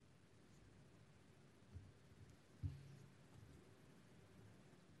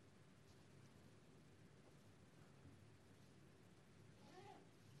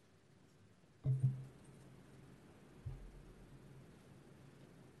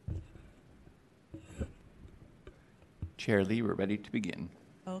Chair Lee, we're ready to begin.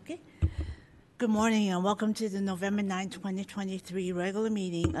 Okay. Good morning and welcome to the November 9, 2023 regular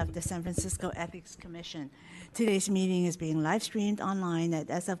meeting of the San Francisco Ethics Commission. Today's meeting is being live streamed online at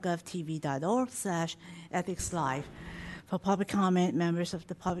sfgovtv.org/ethicslive. For public comment, members of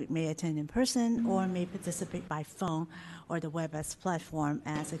the public may attend in person or may participate by phone or the WebEx platform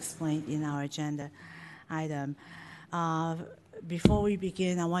as explained in our agenda item. Before we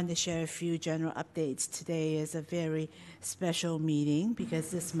begin, I want to share a few general updates. Today is a very special meeting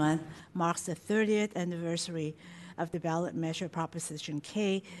because this month marks the 30th anniversary of the ballot measure Proposition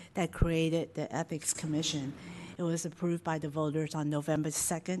K that created the Ethics Commission. It was approved by the voters on November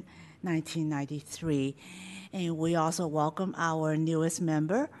 2nd, 1993. And we also welcome our newest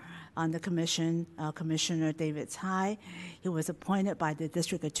member on the commission, Commissioner David Tsai. He was appointed by the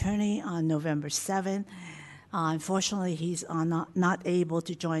district attorney on November 7th. Unfortunately, he's not able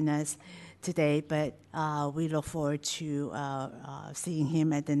to join us today, but we look forward to seeing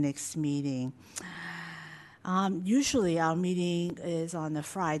him at the next meeting. Usually our meeting is on a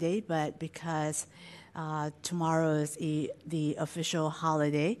Friday, but because tomorrow is the official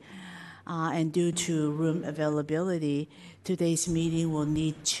holiday, and due to room availability, today's meeting will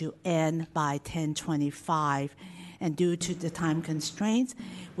need to end by 10:25. And due to the time constraints,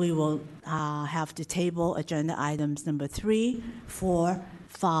 we will have to table agenda items number 3, 4,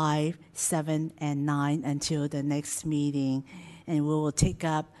 5, 7, and 9 until the next meeting. And we will take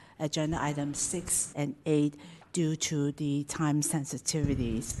up agenda items 6 and 8 due to the time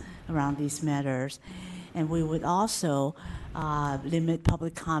sensitivities around these matters. And we would also limit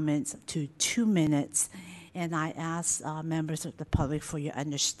public comments to 2 minutes. And I ask members of the public for your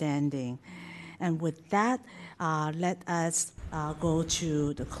understanding. And with that, let us go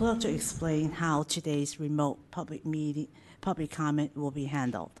to the clerk to explain how today's remote public comment will be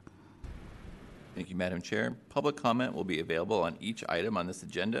handled. Thank you, Madam Chair. Public comment will be available on each item on this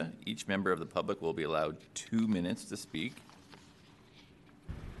agenda. Each member of the public will be allowed 2 minutes to speak.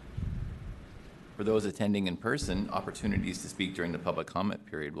 For those attending in person, opportunities to speak during the public comment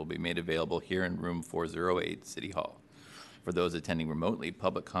period will be made available here in room 408, City Hall. For those attending remotely,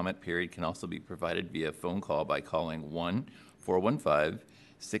 public comment period can also be provided via phone call by calling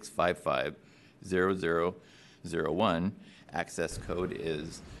 1-415-655-0001. Access code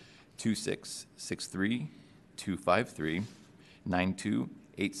is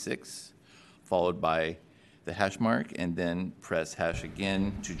 2663-253-9286, followed by the hash mark, and then press hash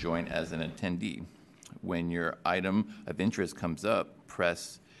again to join as an attendee. When your item of interest comes up,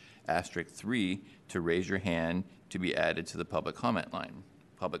 press *3 to raise your hand to be added to the public comment line.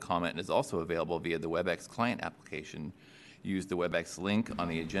 Public comment is also available via the WebEx client application. Use the WebEx link on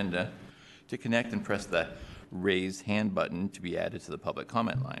the agenda to connect and press the raise hand button to be added to the public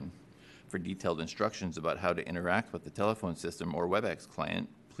comment line. For detailed instructions about how to interact with the telephone system or WebEx client,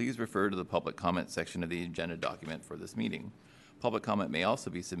 please refer to the public comment section of the agenda document for this meeting. Public comment may also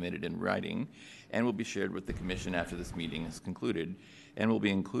be submitted in writing and will be shared with the Commission after this meeting is concluded and will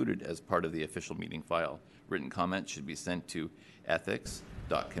be included as part of the official meeting file. Written comments should be sent to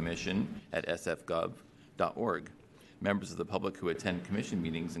ethics.commission@sfgov.org. Members of the public who attend Commission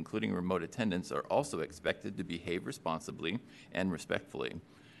meetings, including remote attendance, are also expected to behave responsibly and respectfully.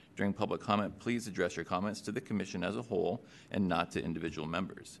 During public comment, please address your comments to the Commission as a whole and not to individual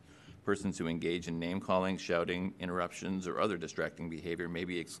members. Persons who engage in name-calling, shouting, interruptions, or other distracting behavior may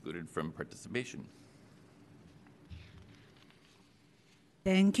be excluded from participation.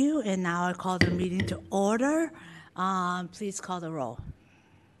 Thank you. And now I call the meeting to order. Please call the roll.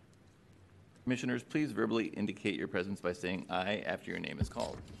 Commissioners, please verbally indicate your presence by saying aye after your name is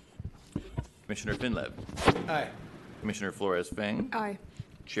called. Commissioner Finlev. Aye. Commissioner Flores-Feng. Aye.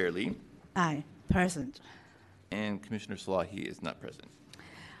 Chair Lee. Aye. Present. And Commissioner Salahi is not present.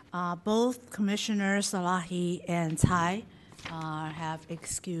 Both Commissioners Salahi and Tsai have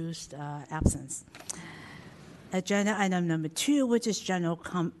excused absence. Agenda item number 2, which is general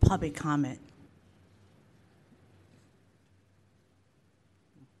public comment.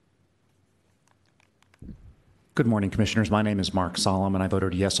 Good morning, Commissioners. My name is Mark Solomon. I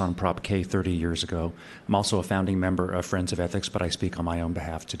voted yes on Prop K 30 years ago. I'm also a founding member of Friends of Ethics, but I speak on my own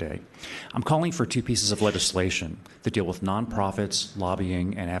behalf today. I'm calling for 2 pieces of legislation that deal with nonprofits,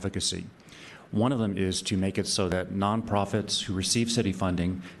 lobbying, and advocacy. One of them is to make it so that nonprofits who receive city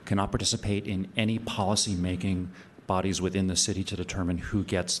funding cannot participate in any policy-making bodies within the city to determine who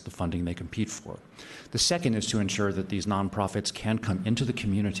gets the funding they compete for. The second is to ensure that these nonprofits can come into the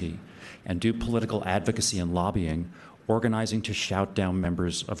community and do political advocacy and lobbying organizing to shout down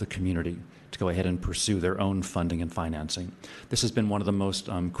members of the community to go ahead and pursue their own funding and financing. This has been one of the most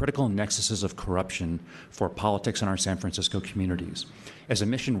critical nexuses of corruption for politics in our San Francisco communities. As a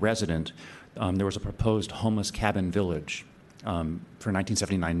Mission resident, there was a proposed homeless cabin village for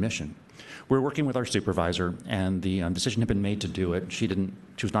 1979 Mission. We were working with our supervisor, and the decision had been made to do it. She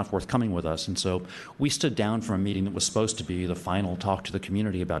was not forthcoming with us, and so we stood down from a meeting that was supposed to be the final talk to the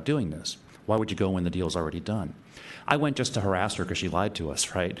community about doing this. Why would you go when the deal's already done? I went just to harass her because she lied to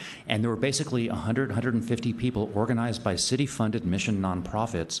us, right? And there were basically 150 people organized by city-funded Mission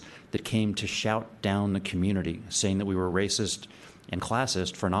nonprofits that came to shout down the community, saying that we were racist and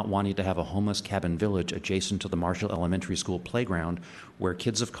classist for not wanting to have a homeless cabin village adjacent to the Marshall Elementary School playground where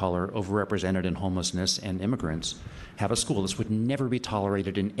kids of color, overrepresented in homelessness, and immigrants have a school. This would never be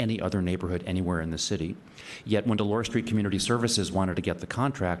tolerated in any other neighborhood anywhere in the city. Yet when Dolores Street Community Services wanted to get the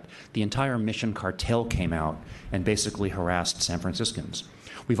contract, the entire Mission cartel came out and basically harassed San Franciscans.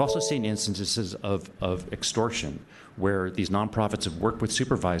 We've also seen instances of extortion where these nonprofits have worked with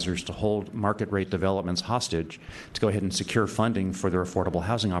supervisors to hold market rate developments hostage to go ahead and secure funding for their affordable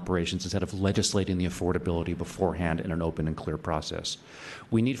housing operations instead of legislating the affordability beforehand in an open and clear process.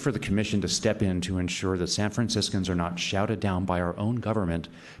 We need for the Commission to step in to ensure that San Franciscans are not shouted down by our own government,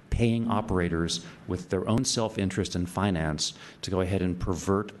 paying operators with their own self-interest and finance to go ahead and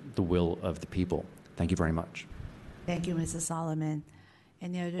pervert the will of the people. Thank you very much. Thank you, Mrs. Solomon.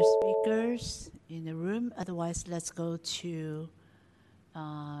 Any other speakers in the room? Otherwise, let's go to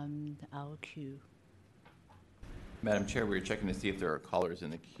our queue. Madam Chair, we were checking to see if there are callers in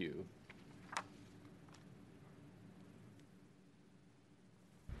the queue.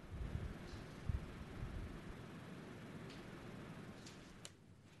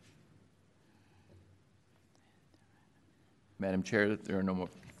 Madam Chair, there are no more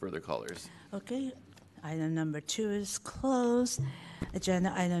further callers. Okay. Item number 2 is closed.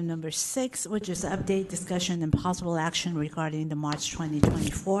 Agenda item number 6, which is update, discussion, and possible action regarding the March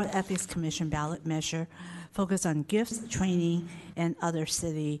 2024 Ethics Commission ballot measure focused on gifts, training, and other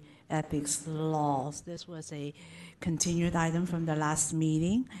city ethics laws. This was a continued item from the last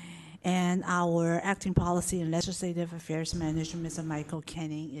meeting. And our Acting Policy and Legislative Affairs Manager, Mr. Michael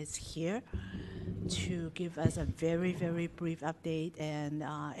Kenning, is here to give us a very, very brief update and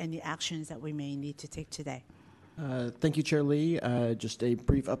any actions that we may need to take today. Thank you, Chair Lee. Just a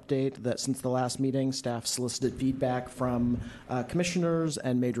brief update that since the last meeting, staff solicited feedback from commissioners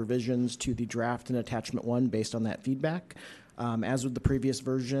and made revisions to the draft in Attachment 1 based on that feedback. As with the previous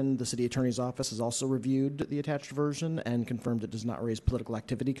version, the City Attorney's Office has also reviewed the attached version and confirmed it does not raise political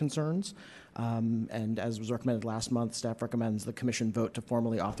activity concerns. And as was recommended last month, staff recommends the Commission vote to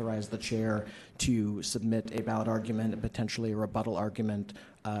formally authorize the Chair to submit a ballot argument and potentially a rebuttal argument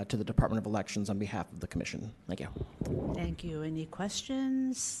to the Department of Elections on behalf of the Commission. Thank you. Thank you. Any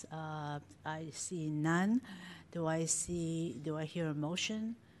questions? I see none. Do I hear a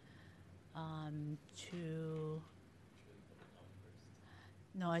motion to...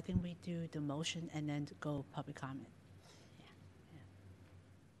 No, I think we do the motion and then go public comment. Yeah.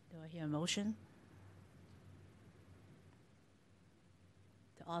 Do I hear a motion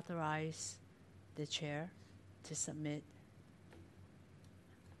to authorize the chair to submit?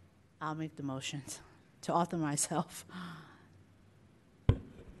 I'll make the motions to author myself.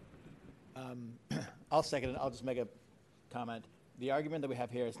 I'll second it. I'll just make a comment. The argument that we have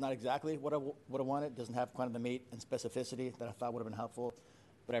here is not exactly what I wanted. It doesn't have quite the meat and specificity that I thought would have been helpful.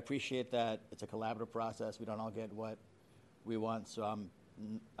 But I appreciate that it's a collaborative process. We don't all get what we want, so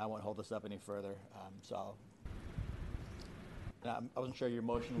I won't hold this up any further. I wasn't sure your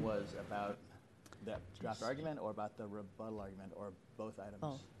motion was about the draft argument or about the rebuttal argument or both items.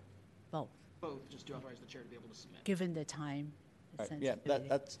 Both. Both, just to authorize the chair to be able to submit. Given the time. Right, yeah,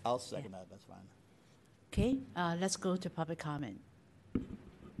 I'll second that. That's fine. Okay, let's go to public comment.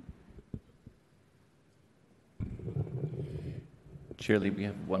 Chair Lee, we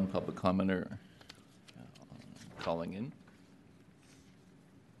have one public commenter calling in.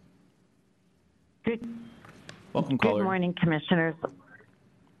 Welcome, caller. Good morning, Commissioners.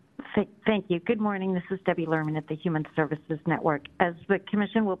 Thank you. Good morning. This is Debbie Lerman at the Human Services Network. As the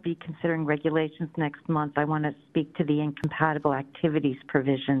Commission will be considering regulations next month, I want to speak to the incompatible activities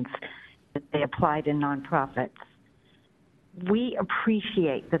provisions that they apply to nonprofits. We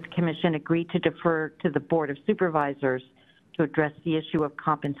appreciate that the Commission agreed to defer to the Board of Supervisors to address the issue of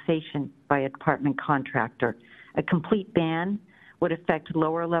compensation by a department contractor. A complete ban would affect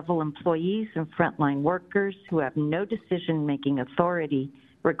lower-level employees and frontline workers who have no decision-making authority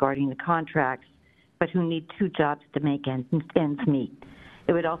regarding the contracts, but who need two jobs to make ends meet.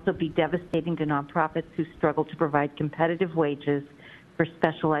 It would also be devastating to nonprofits who struggle to provide competitive wages for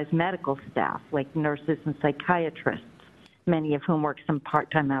specialized medical staff like nurses and psychiatrists, many of whom work some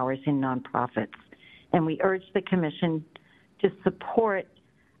part-time hours in nonprofits. And we urge the Commission to support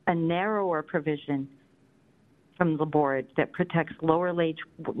a narrower provision from the board that protects lower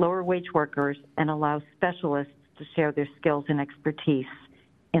wage workers and allows specialists to share their skills and expertise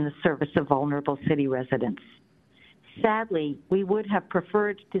in the service of vulnerable city residents. Sadly, we would have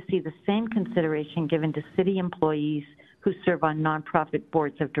preferred to see the same consideration given to city employees who serve on nonprofit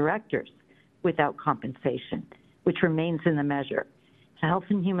boards of directors without compensation, which remains in the measure. Health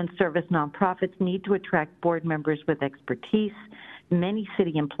and Human Service nonprofits need to attract board members with expertise. Many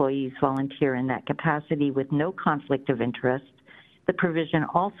city employees volunteer in that capacity with no conflict of interest. The provision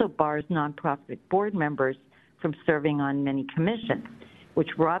also bars nonprofit board members from serving on many commissions, which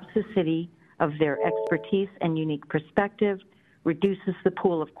robs the city of their expertise and unique perspective, reduces the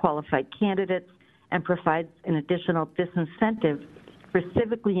pool of qualified candidates, and provides an additional disincentive for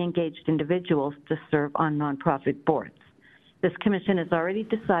civically engaged individuals to serve on nonprofit boards. This commission has already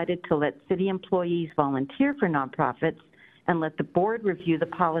decided to let city employees volunteer for nonprofits and let the board review the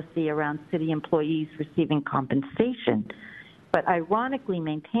policy around city employees receiving compensation, but ironically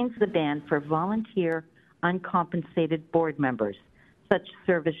maintains the ban for volunteer uncompensated board members. Such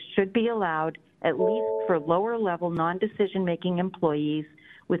service should be allowed at least for lower-level non-decision-making employees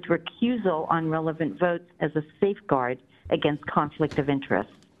with recusal on relevant votes as a safeguard against conflict of interest.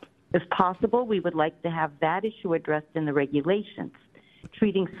 If possible, we would like to have that issue addressed in the regulations,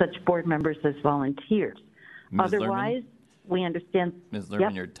 treating such board members as volunteers. Ms. Otherwise, we understand. Ms. Lerman,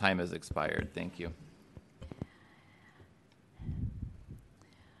 Yep. your time has expired. Thank you.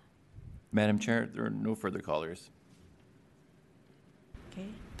 Madam Chair, there are no further callers. Okay,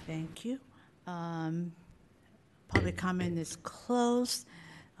 thank you. Public comment is closed.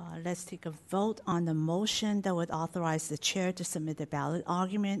 Let's take a vote on the motion that would authorize the chair to submit a ballot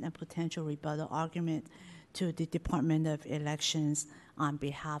argument and potential rebuttal argument to the Department of Elections on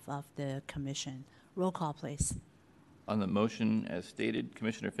behalf of the commission. Roll call, please. On the motion as stated,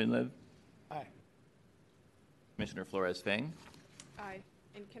 Commissioner Finlev, Aye. Commissioner Flores-Fang, Aye.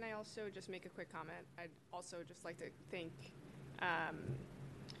 And can I also just make a quick comment? I'd also just like to thank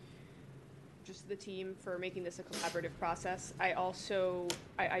just the team for making this a collaborative process.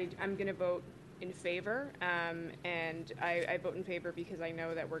 I'm going to vote in favor, and I vote in favor because I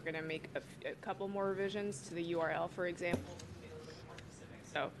know that we're going to make a couple more revisions to the URL, for example, to be a little bit more specific.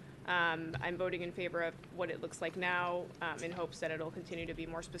 So I'm voting in favor of what it looks like now in hopes that it'll continue to be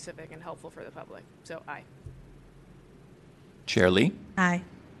more specific and helpful for the public. So aye. Chair Lee. Aye.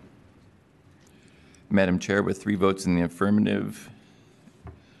 Madam Chair, with 3 votes in the affirmative,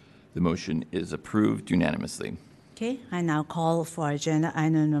 the motion is approved unanimously. Okay, I now call for agenda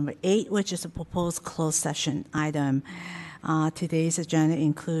item number 8, which is a proposed closed session item. Today's agenda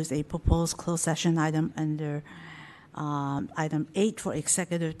includes a proposed closed session item under item 8 for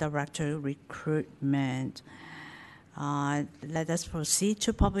executive director recruitment. Let us proceed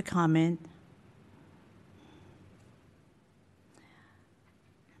to public comment.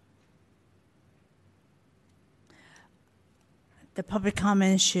 The public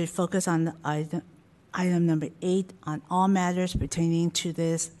comment should focus on the item number 8 on all matters pertaining to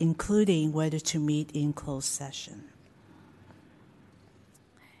this, including whether to meet in closed session.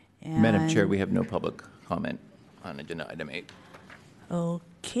 Madam Chair, And- we have no public comment on agenda item 8.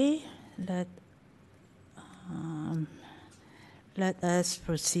 Okay, let us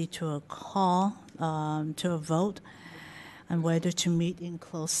proceed to a call, to a vote on whether to meet in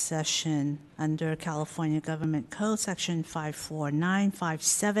closed session under California Government Code Section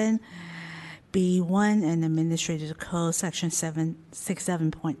 54957, B1, and Administrative Code Section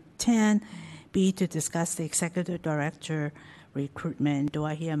 767.10, B, to discuss the executive director recruitment. Do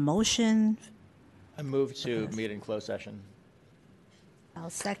I hear a motion? I move to meet in closed session. I'll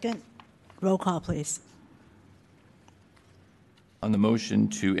second. Roll call, please. On the motion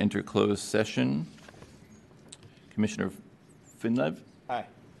to enter closed session, Commissioner Finlev, Aye.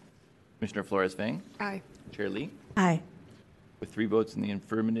 Commissioner Flores-Fang, Aye. Chair Lee. Aye. With 3 votes in the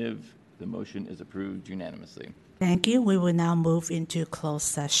affirmative, the motion is approved unanimously. Thank you. We will now move into closed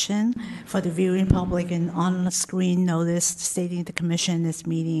session. For the viewing public, and on-screen notice stating the commission is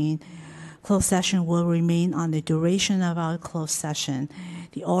meeting. Closed session will remain on the duration of our closed session.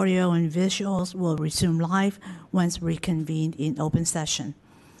 The audio and visuals will resume live once reconvened in open session.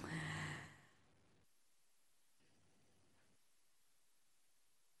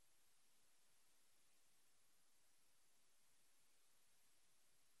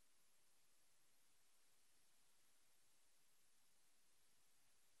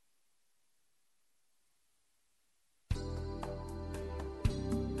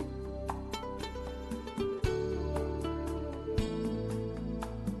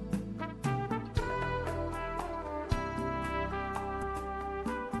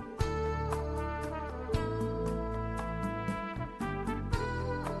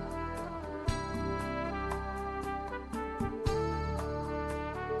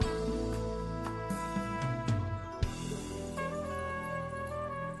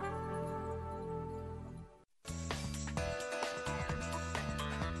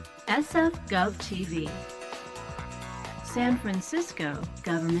 SF Gov TV, San Francisco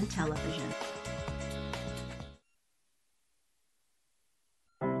Government Television.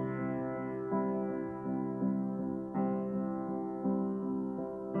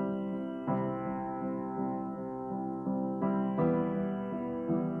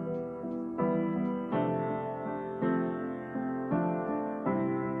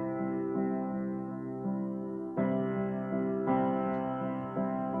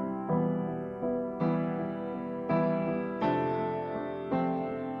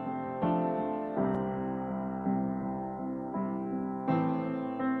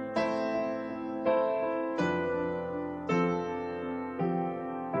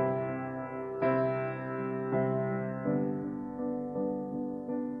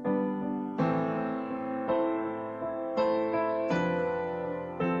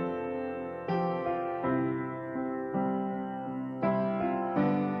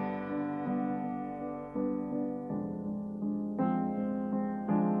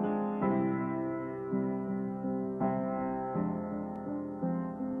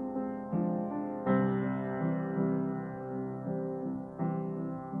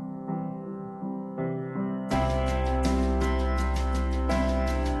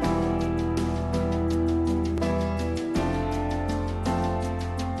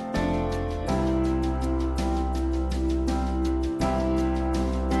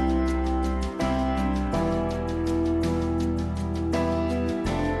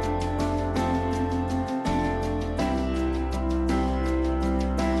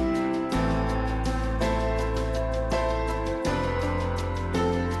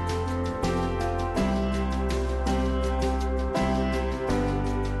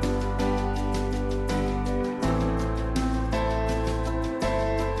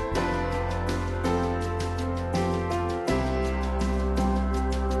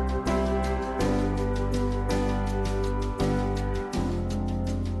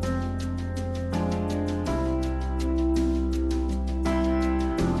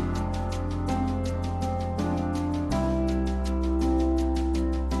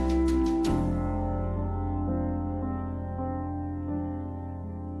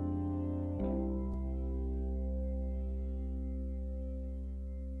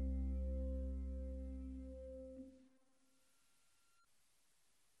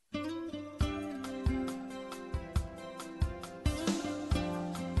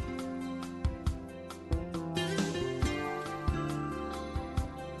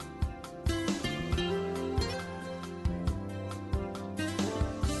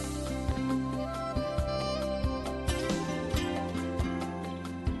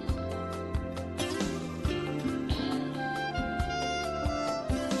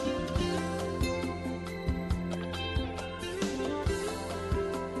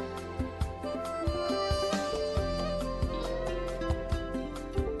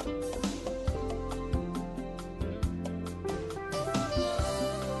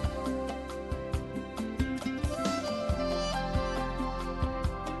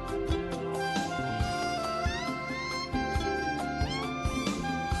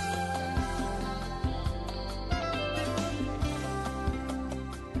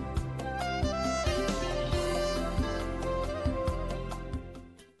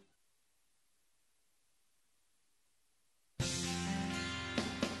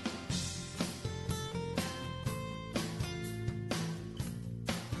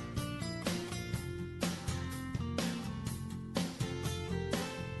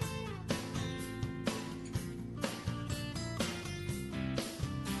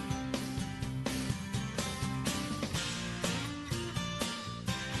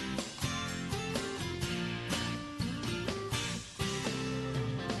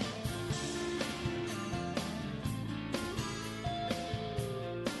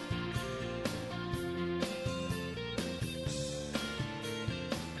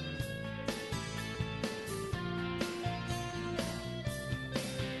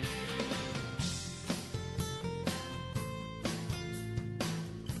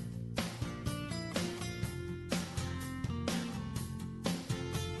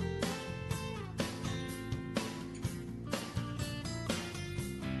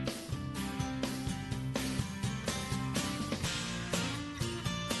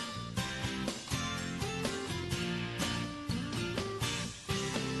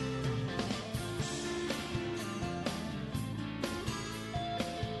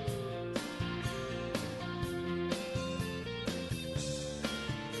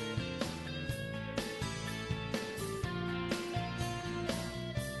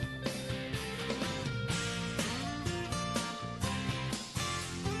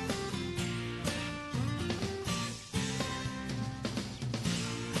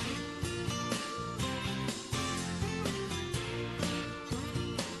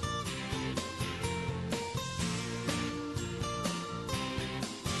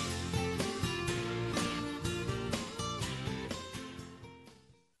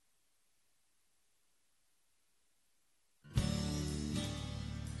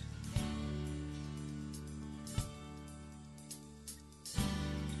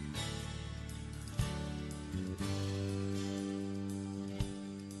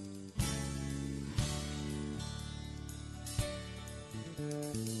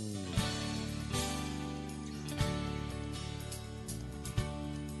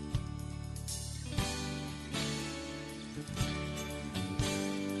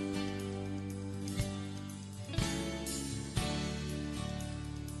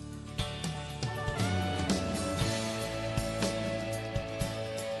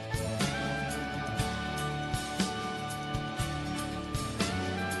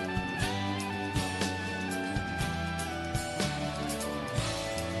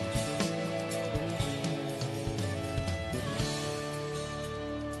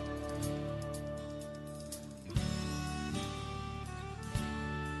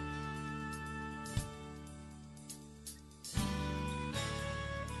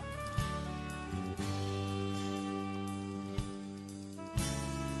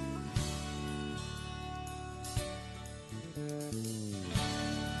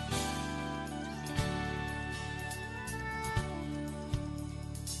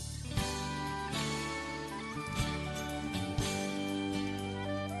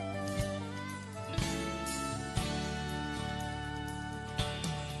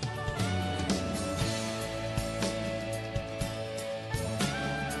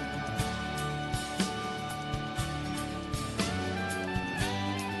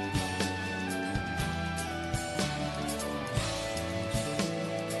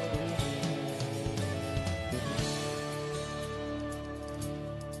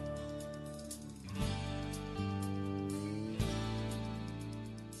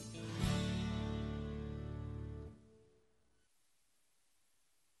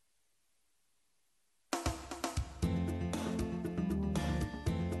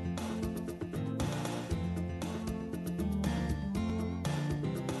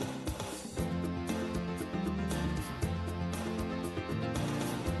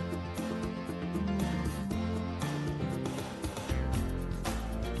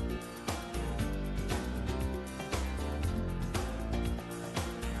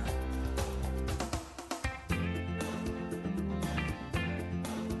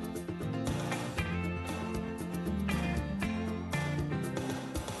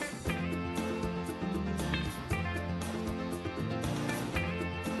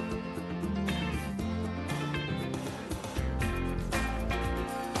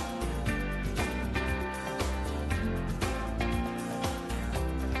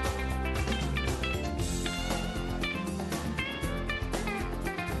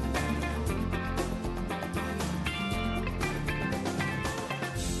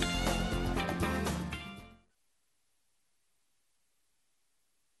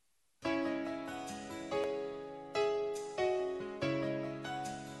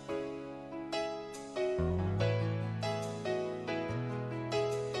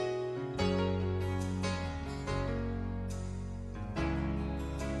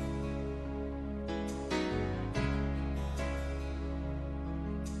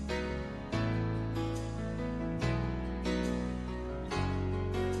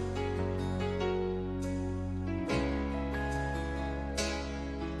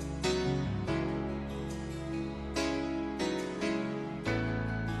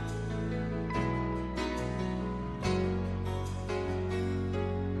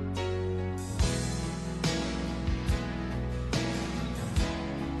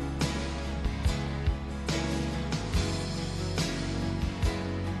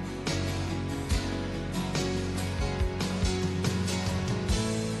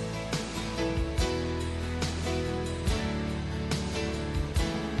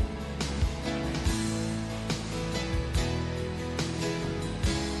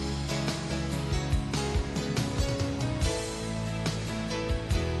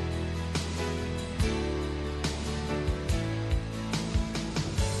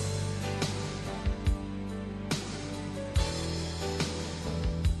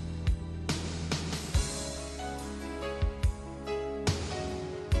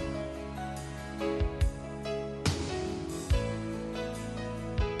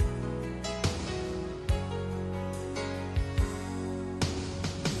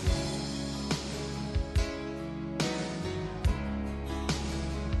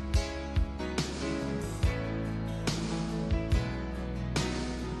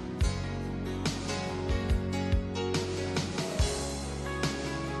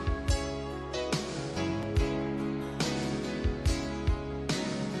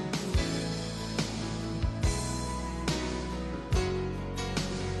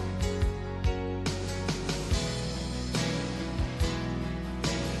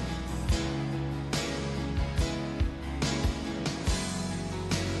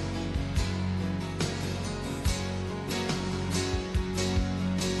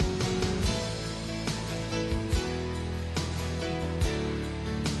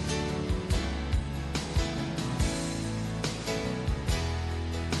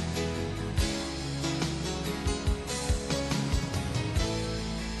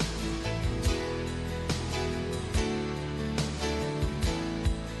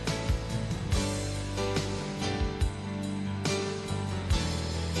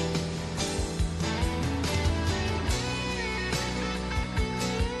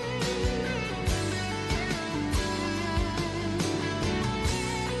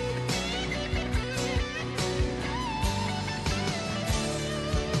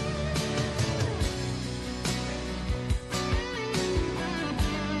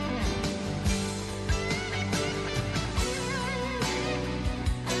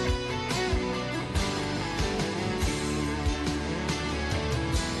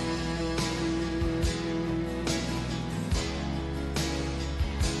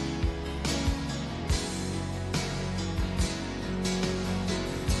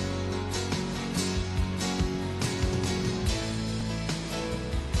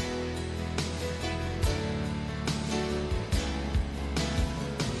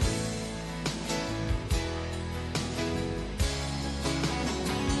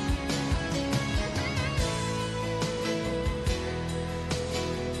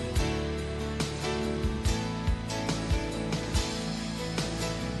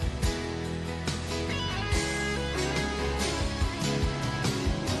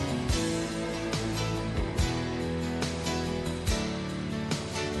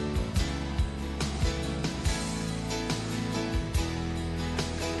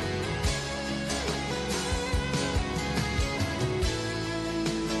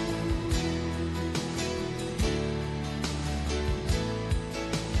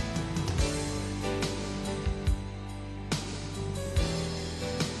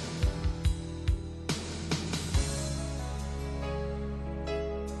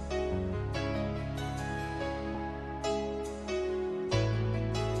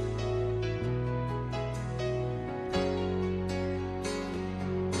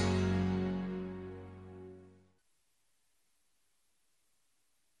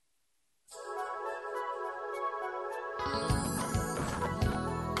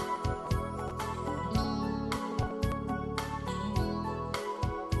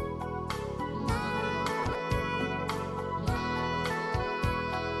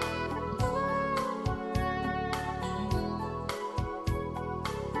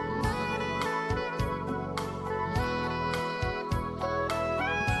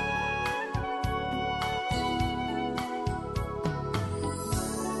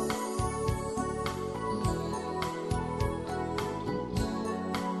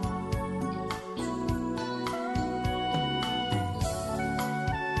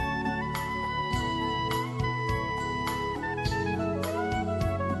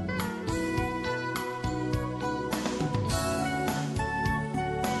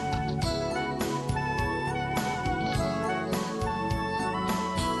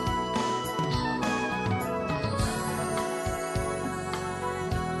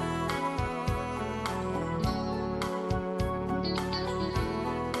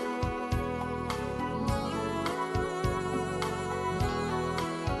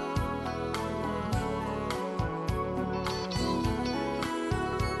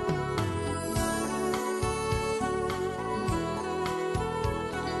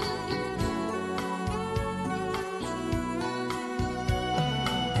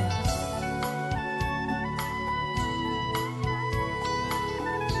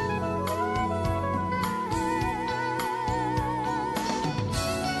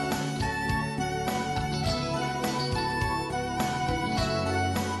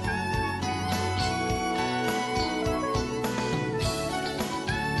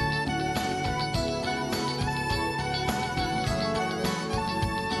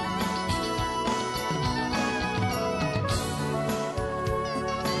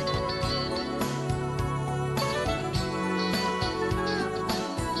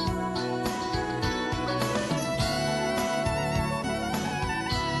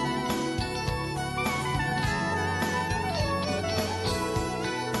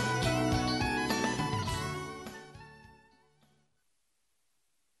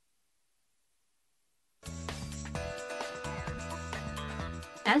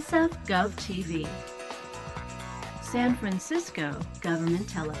 SF Gov TV, San Francisco Government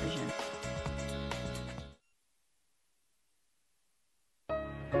Television.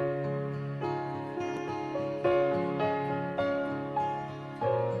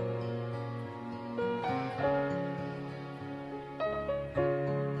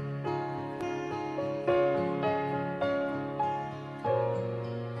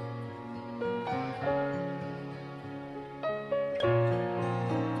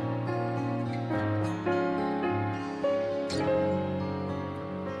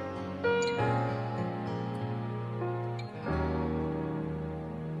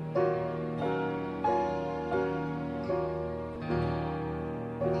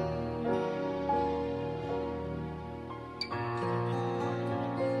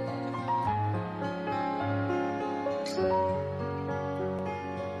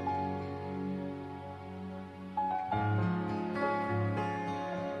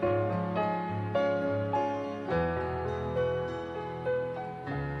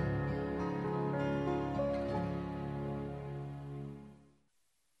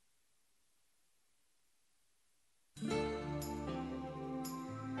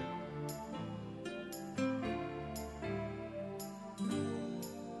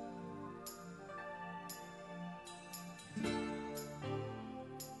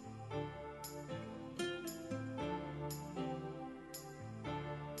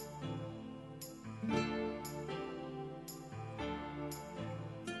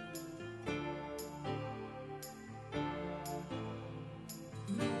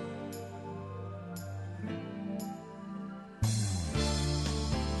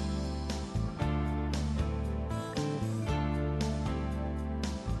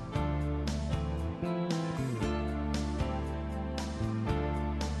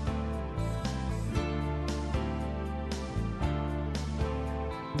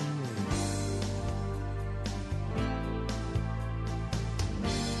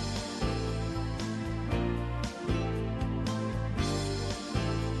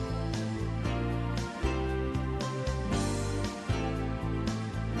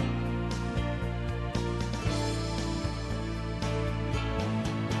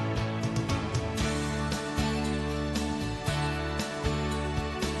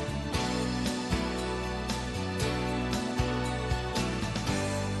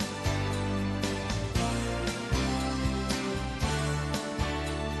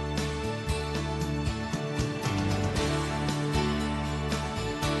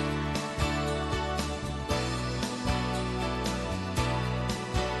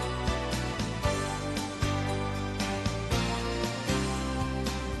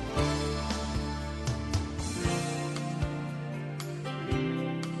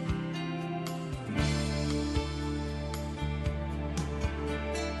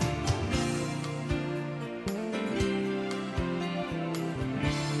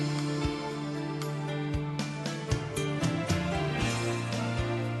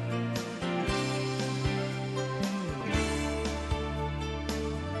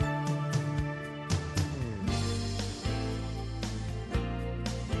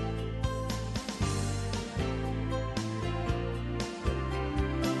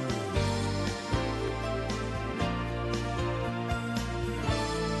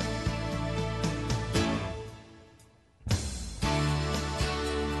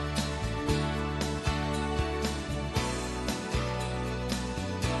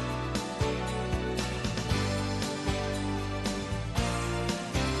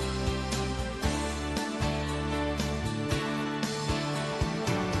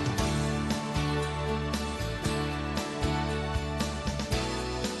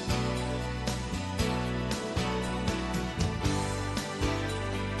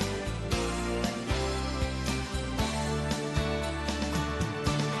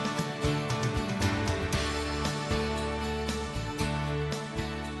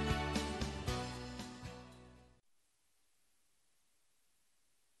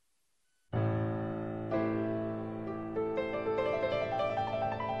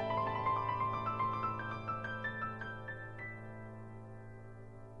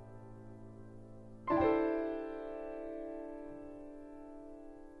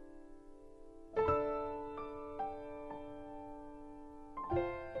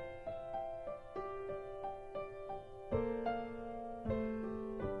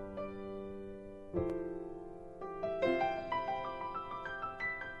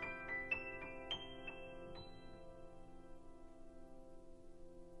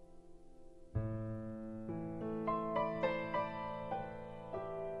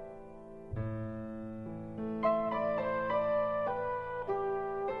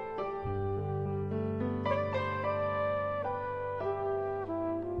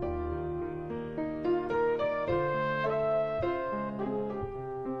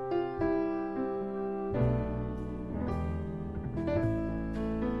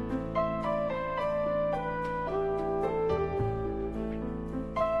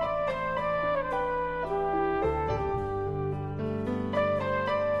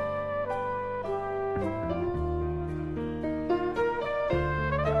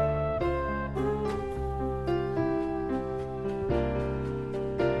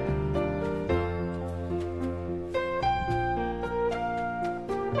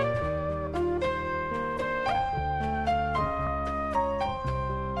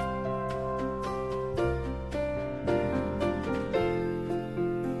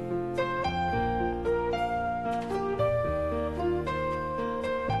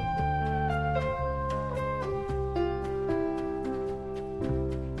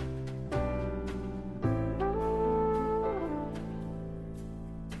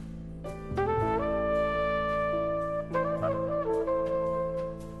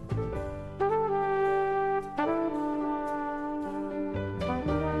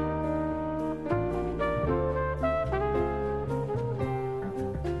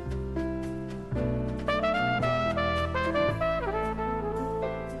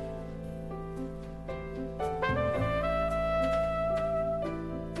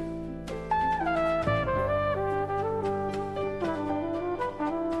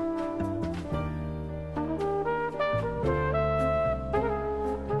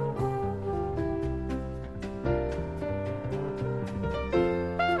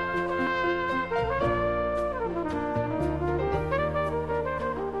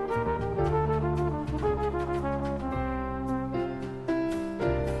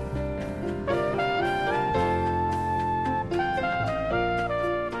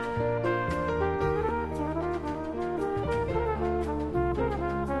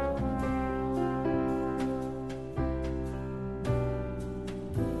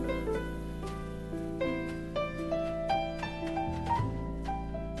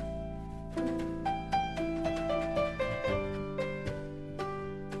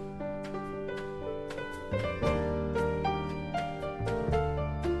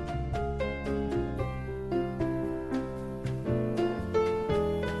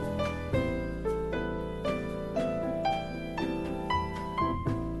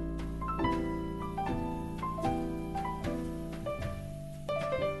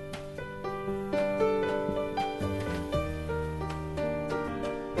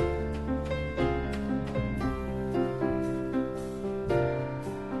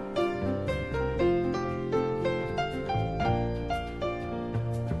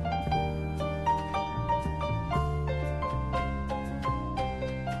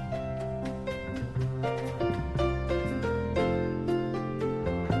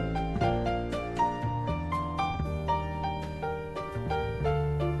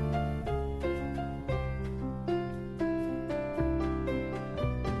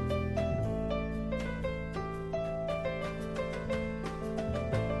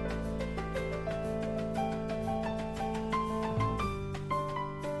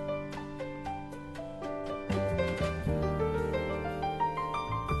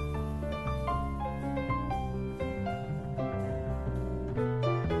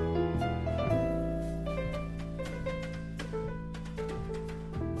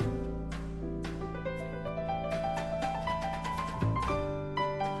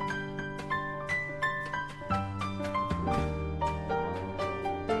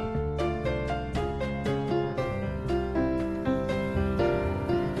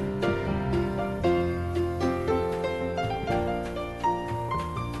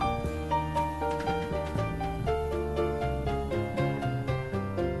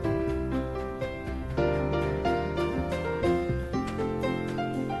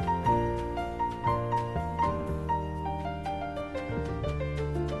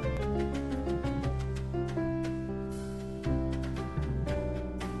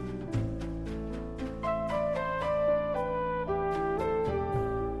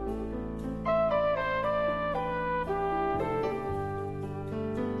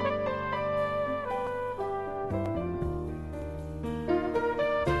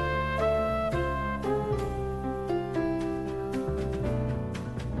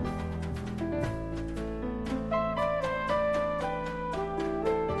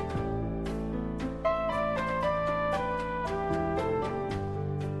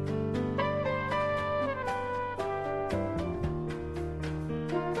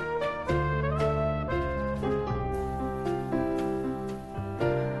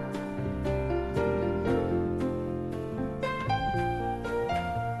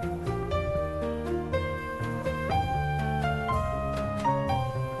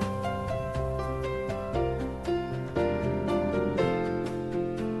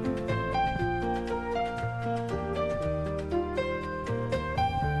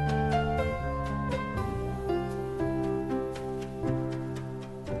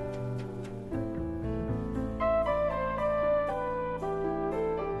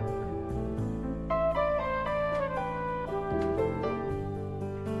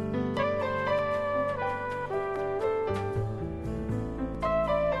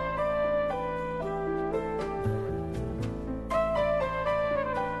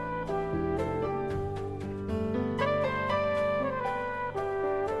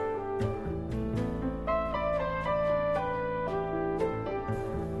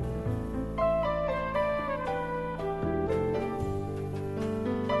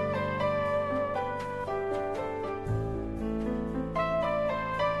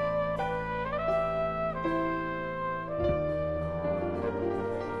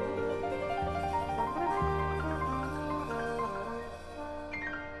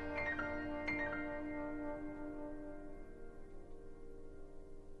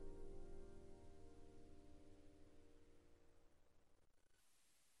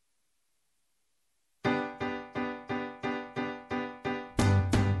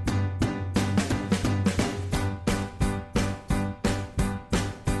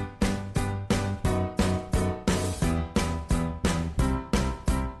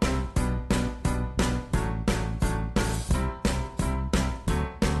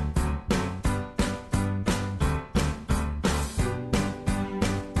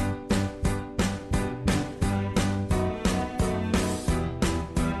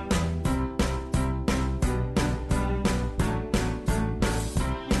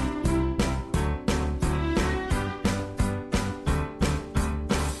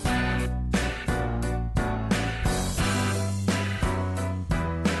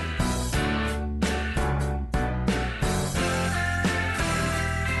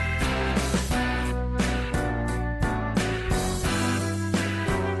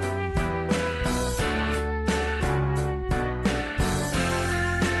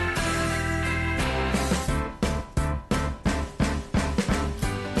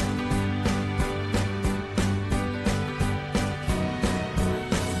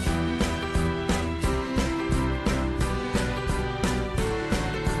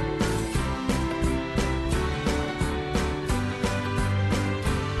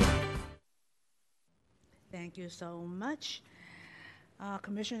 Thank you so much.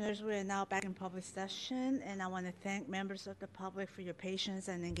 Commissioners, we are now back in public session, and I want to thank members of the public for your patience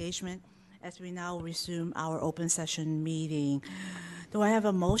and engagement as we now resume our open session meeting. Do I have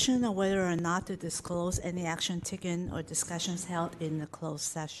a motion on whether or not to disclose any action taken or discussions held in the closed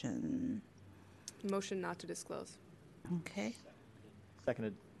session? Motion not to disclose. Okay.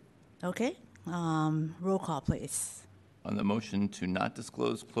 Seconded. Okay. Roll call, please. On the motion to not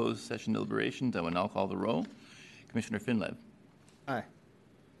disclose closed session deliberations, I will now call the roll. Commissioner Finlev. Aye.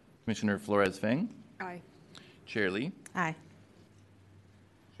 Commissioner Flores-Feng. Aye. Chair Lee. Aye.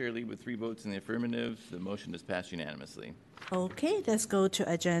 Chair Lee, with 3 votes in the affirmative, the motion is passed unanimously. Okay, let's go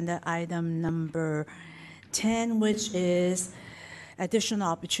to agenda item number 10, which is additional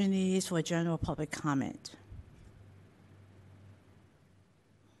opportunities for general public comment.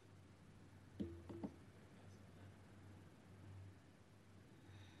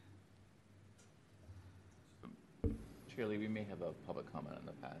 Chair Lee, we may have a public comment on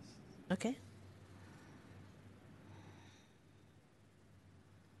the pass. Okay.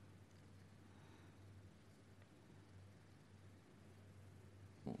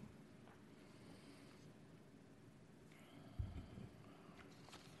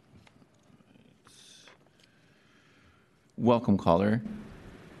 Welcome, caller.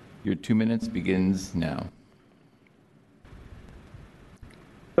 Your 2 minutes begins now.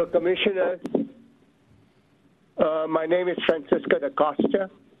 So, Commissioners, my name is Francisco da Costa,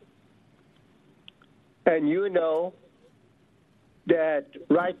 and you know that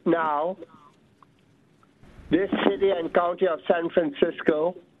right now, this city and county of San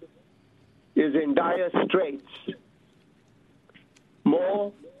Francisco is in dire straits,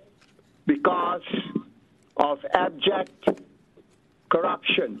 more because of abject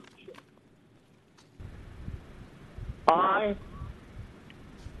corruption. I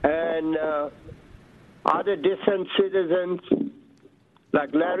and other decent citizens, like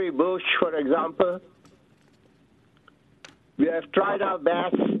Larry Bush, for example, we have tried our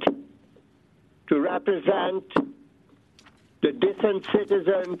best to represent the decent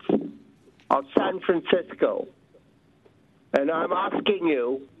citizens of San Francisco. And I'm asking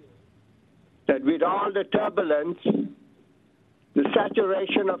you that with all the turbulence, the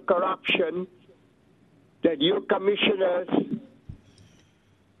saturation of corruption, that you commissioners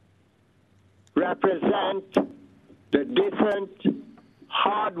represent the decent,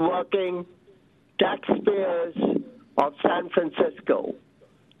 hardworking taxpayers of San Francisco.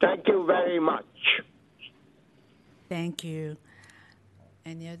 Thank you very much. Thank you.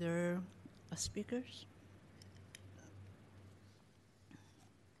 Any other speakers?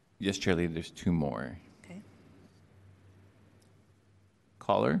 Yes, Chair Lee, there's 2 more. Okay.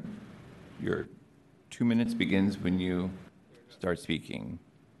 Caller, your 2 minutes begins when you start speaking.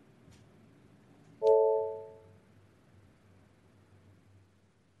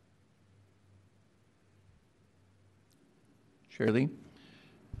 Shirley,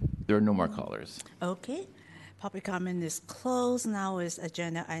 there are no more callers. Okay. Public comment is closed. Now is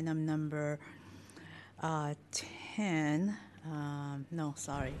agenda item number 10.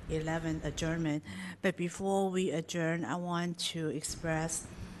 11, adjournment. But before we adjourn, I want to express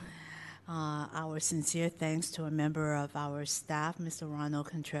our sincere thanks to a member of our staff, Mr. Ronald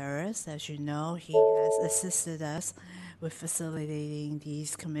Contreras. As you know, he has assisted us with facilitating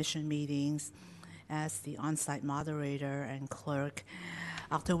these commission meetings as the on-site moderator and clerk.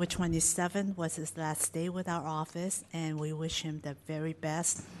 October 27th was his last day with our office, and we wish him the very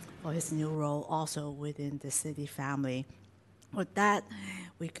best for his new role also within the city family. With that,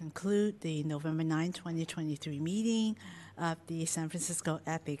 we conclude the November 9, 2023 meeting of the San Francisco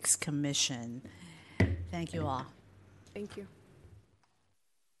Ethics Commission. Thank you all. Thank you.